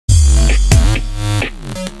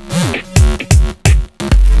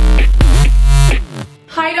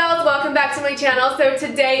channel. So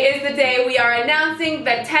today is the day we are announcing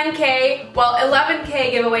the 10K, well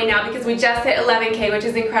 11K giveaway now because we just hit 11K, which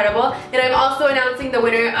is incredible. And I'm also announcing the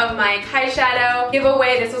winner of my Kyshadow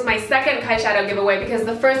giveaway. This was my second Kyshadow giveaway because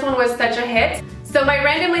the first one was such a hit. So my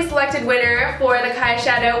randomly selected winner for the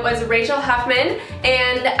Kyshadow was Rachel Huffman,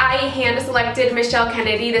 and I hand selected Michelle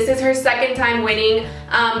Kennedy. This is her second time winning,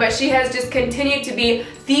 but she has just continued to be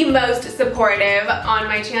the most supportive on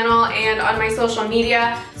my channel and on my social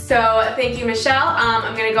media. So thank you, Michelle.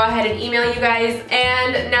 I'm gonna go ahead and email you guys,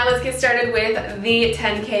 and now let's get started with the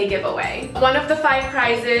 10K giveaway. One of the 5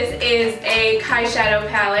 prizes is a Kyshadow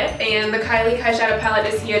palette, and the Kylie Kyshadow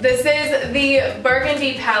palette is here. This is the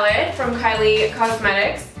Burgundy palette from Kylie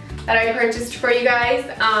Cosmetics that I purchased for you guys.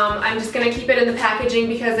 I'm just gonna keep it in the packaging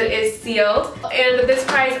because it is sealed. And this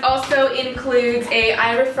prize also includes a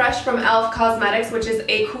eye refresh from E.L.F Cosmetics, which is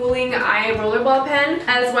a cooling eye rollerball pen,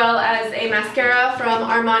 as well as a mascara from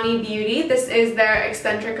Armani Beauty. This is their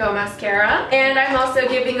Eccentrico mascara. And I'm also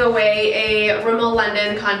giving away a Rimmel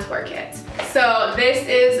London contour kit. So this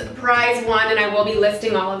is prize 1, and I will be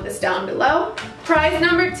listing all of this down below. Prize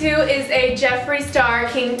number 2 is a Jeffree Star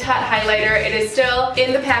King Tut highlighter. It is still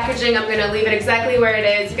in the packaging. I'm gonna leave it exactly where it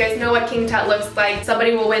is. You guys know what King Tut looks like.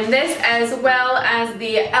 Somebody will win this, as well as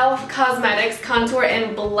the E.L.F Cosmetics Contour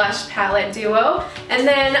and Blush Palette Duo. And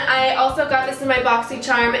then I also got this in my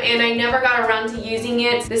BoxyCharm, and I never got around to using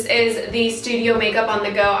it. This is the Studio Makeup on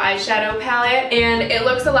the Go eyeshadow palette, and it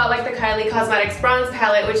looks a lot like the Kylie Cosmetics Bronze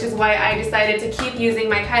palette, which is why I decided to keep using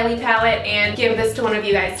my Kylie palette and give this to one of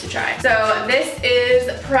you guys to try. So this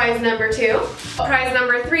is prize number 2. Prize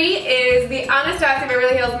number 3 is the Anastasia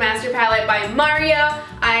Beverly Hills Master Palette by Mario.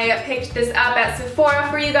 I picked this up at Sephora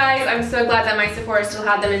for you guys. I'm so glad that my Sephora still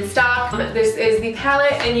had them in stock. This is the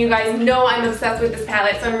palette, and you guys know I'm obsessed with this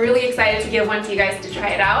palette, so I'm really excited to give one to you guys to try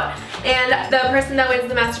it out. And the person that wins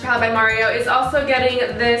the Master Palette by Mario is also getting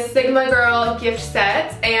this Sigma Girl gift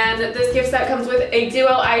set, and this gift set comes with a duo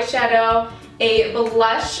eyeshadow, a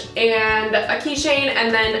blush, and a keychain,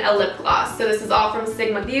 and then a lip gloss. So this is all from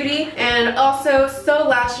Sigma Beauty. And also So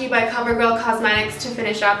Lashy by Covergirl Cosmetics to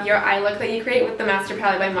finish up your eye look that you create with the Master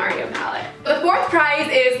Palette by Mario palette. The 4th prize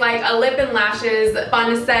is like a lip and lashes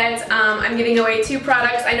fun set. I'm giving away 2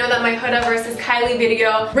 products. I know that my Huda versus Kylie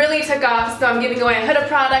video really took off, so I'm giving away a Huda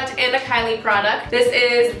product and a Kylie product. This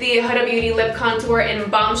is the Huda Beauty Lip Contour in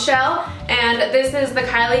Bombshell, and this is the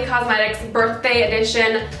Kylie Cosmetics Birthday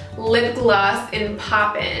Edition lip gloss in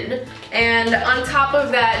Poppin'. And on top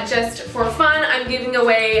of that, just for fun, I'm giving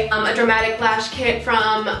away a dramatic lash kit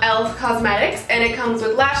from E.L.F Cosmetics, and it comes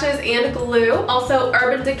with lashes and glue. Also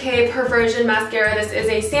Urban Decay Perversion mascara. This is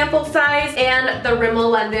a sample size, and the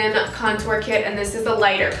Rimmel London contour kit, and this is a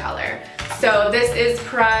lighter color. So this is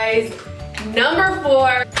prize number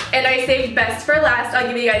 4, and I saved best for last. I'll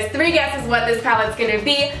give you guys 3 guesses what this palette's gonna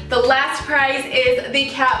be. The last prize is the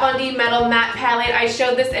Kat Von D Metal Matte Palette. I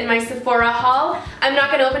showed this in my Sephora haul. I'm not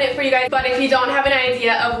gonna open it for you guys, but if you don't have an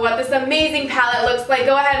idea of what this amazing palette looks like,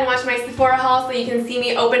 go ahead and watch my Sephora haul so you can see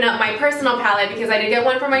me open up my personal palette, because I did get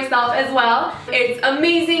one for myself as well. It's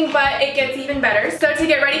amazing, but it gets even better. So to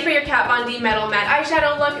get ready for your Kat Von D Metal Matte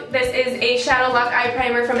eyeshadow look, this is a Shadow Luck Eye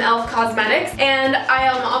Primer from E.L.F Cosmetics, and I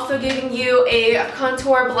am also giving you a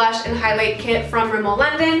contour, blush, and highlight kit from Rimmel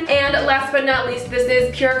London. And last but not least, this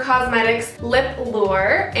is Pure Cosmetics Lip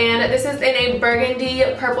Lure, and this is in a burgundy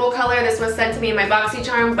purple color. This was sent to me in my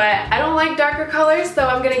BoxyCharm, but I don't like darker colors, so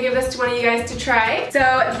I'm gonna give this to one of you guys to try.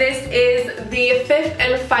 So this is the 5th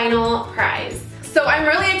and final prize. So I'm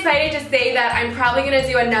really excited to say that I'm probably going to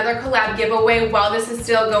do another collab giveaway while this is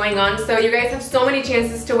still going on. So you guys have so many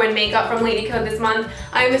chances to win makeup from Lady Code this month.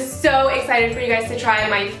 I'm so excited for you guys to try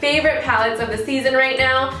my favorite palettes of the season right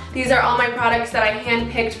now. These are all my products that I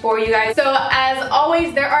handpicked for you guys. So as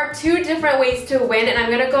always, there are 2 different ways to win, and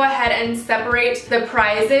I'm going to go ahead and separate the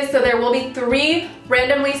prizes. So there will be 3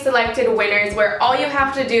 randomly selected winners, where all you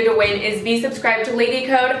have to do to win is be subscribed to Lady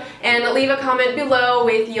Code and leave a comment below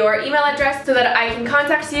with your email address so that I can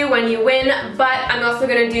contact you when you win. But I'm also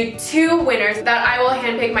going to do 2 winners that I will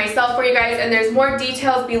handpick myself for you guys, and there's more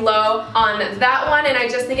details below on that one. And I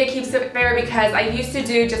just think it keeps it fair because I used to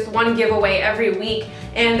do just 1 giveaway every week,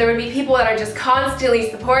 and there would be people that are just constantly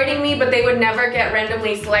supporting me, but they would never get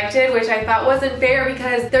randomly selected, which I thought wasn't fair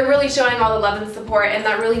because they're really showing all the love and support, and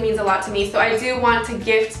that really means a lot to me. So I do want to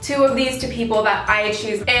gift 2 of these to people that I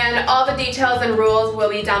choose, and all the details and rules will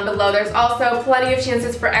be down below. There's also plenty of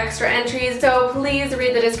chances for extra entries, so please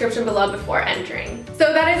read the description below before entering.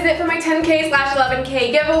 So that is it for my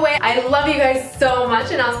 10K/11K giveaway. I love you guys so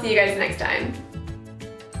much, and I'll see you guys next time.